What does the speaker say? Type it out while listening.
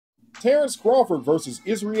Terence Crawford versus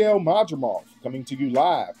Israil Madrimov, coming to you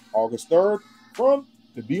live August 3rd from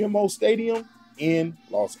the BMO Stadium in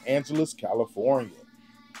Los Angeles, California.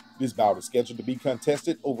 This bout is scheduled to be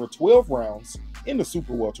contested over 12 rounds in the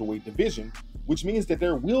super welterweight division, which means that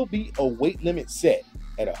there will be a weight limit set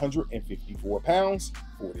at 154 pounds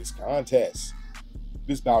for this contest.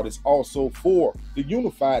 This bout is also for the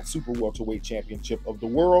unified super welterweight championship of the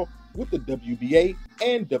world, with the WBA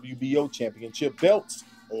and WBO championship belts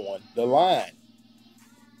on the line.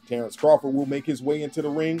 Terence Crawford will make his way into the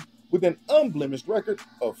ring with an unblemished record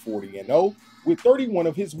of 40-0, with 31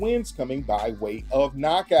 of his wins coming by way of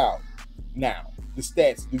knockout. Now, the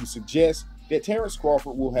stats do suggest that Terence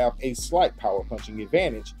Crawford will have a slight power punching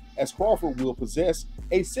advantage, as Crawford will possess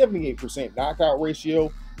a 78% knockout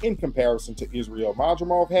ratio in comparison to Israil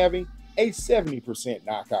Madrimov having a 70%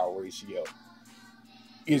 knockout ratio.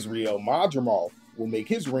 Israil Madrimov will make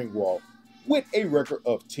his ring walk with a record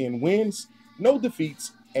of 10 wins, no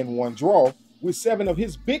defeats, and 1 draw, with 7 of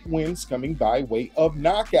his big wins coming by way of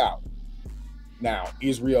knockout. Now,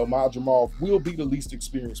 Israil Madrimov will be the least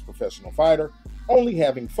experienced professional fighter, only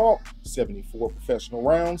having fought 74 professional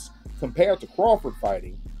rounds compared to Crawford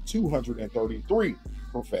fighting 233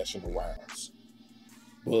 professional rounds.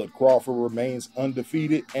 Bud Crawford remains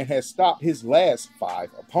undefeated and has stopped his last 5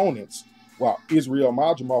 opponents, while Israil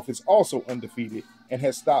Madrimov is also undefeated and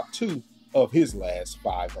has stopped 2 of his last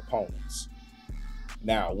 5 opponents.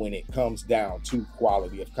 Now, when it comes down to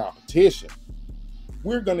quality of competition,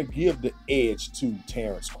 we're going to give the edge to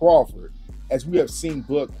Terence Crawford, as we have seen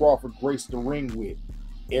Bud Crawford grace the ring with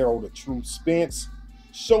Arrow the Truth Spence,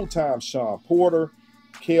 Showtime Sean Porter,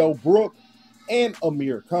 Kell Brook, and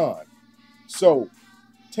Amir Khan. So,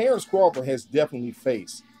 Terence Crawford has definitely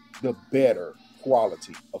faced the better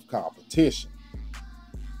quality of competition.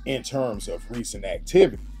 In terms of recent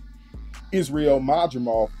activity, Israil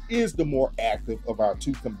Madrimov is the more active of our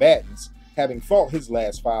 2 combatants, having fought his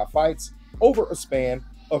last 5 fights over a span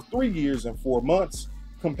of 3 years and 4 months,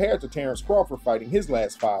 compared to Terence Crawford fighting his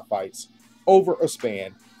last 5 fights over a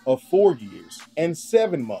span of 4 years and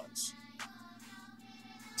 7 months.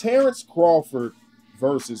 Terence Crawford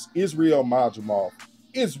versus Israil Madrimov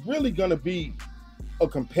is really going to be a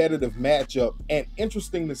competitive matchup, and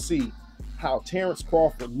interesting to see how Terence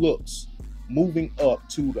Crawford looks moving up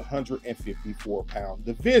to the 154-pound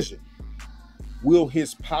division. Will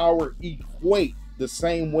his power equate the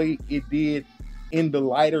same way it did in the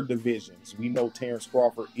lighter divisions? We know Terence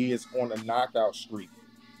Crawford is on a knockout streak.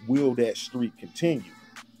 Will that streak continue?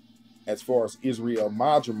 As far as Israil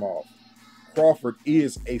Madrimov, Crawford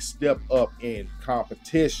is a step up in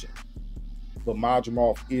competition, but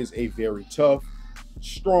Madrimov is a very tough,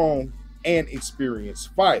 strong, and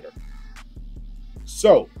experienced fighter.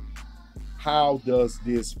 So, how does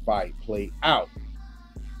this fight play out?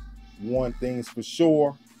 1 thing's for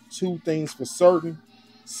sure, 2 things for certain: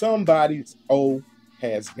 somebody's O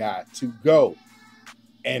has got to go.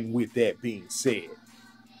 And with that being said,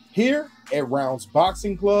 here at Rounds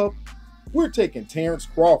Boxing Club, we're taking Terence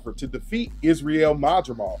Crawford to defeat Israil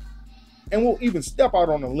Madrimov, and we'll even step out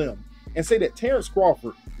on a limb and say that Terence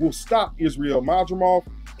Crawford will stop Israil Madrimov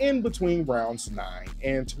in between rounds 9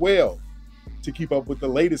 and 12. To keep up with the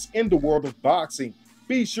latest in the world of boxing,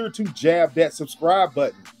 be sure to jab that subscribe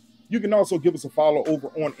button. You can also give us a follow over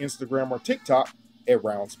on Instagram or TikTok at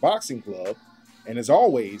Rounds Boxing Club. And as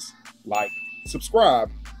always, like,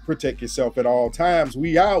 subscribe, protect yourself at all times.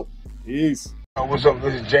 We out. Peace. What's up?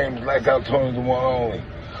 This is James Blackout Tony, the one only.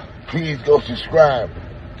 Please go subscribe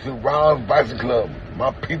to Rounds Boxing Club.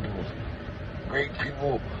 My people. Great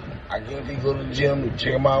people. I guarantee you go to the gym,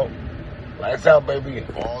 check them out. Lights out, baby.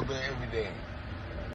 All day, every day.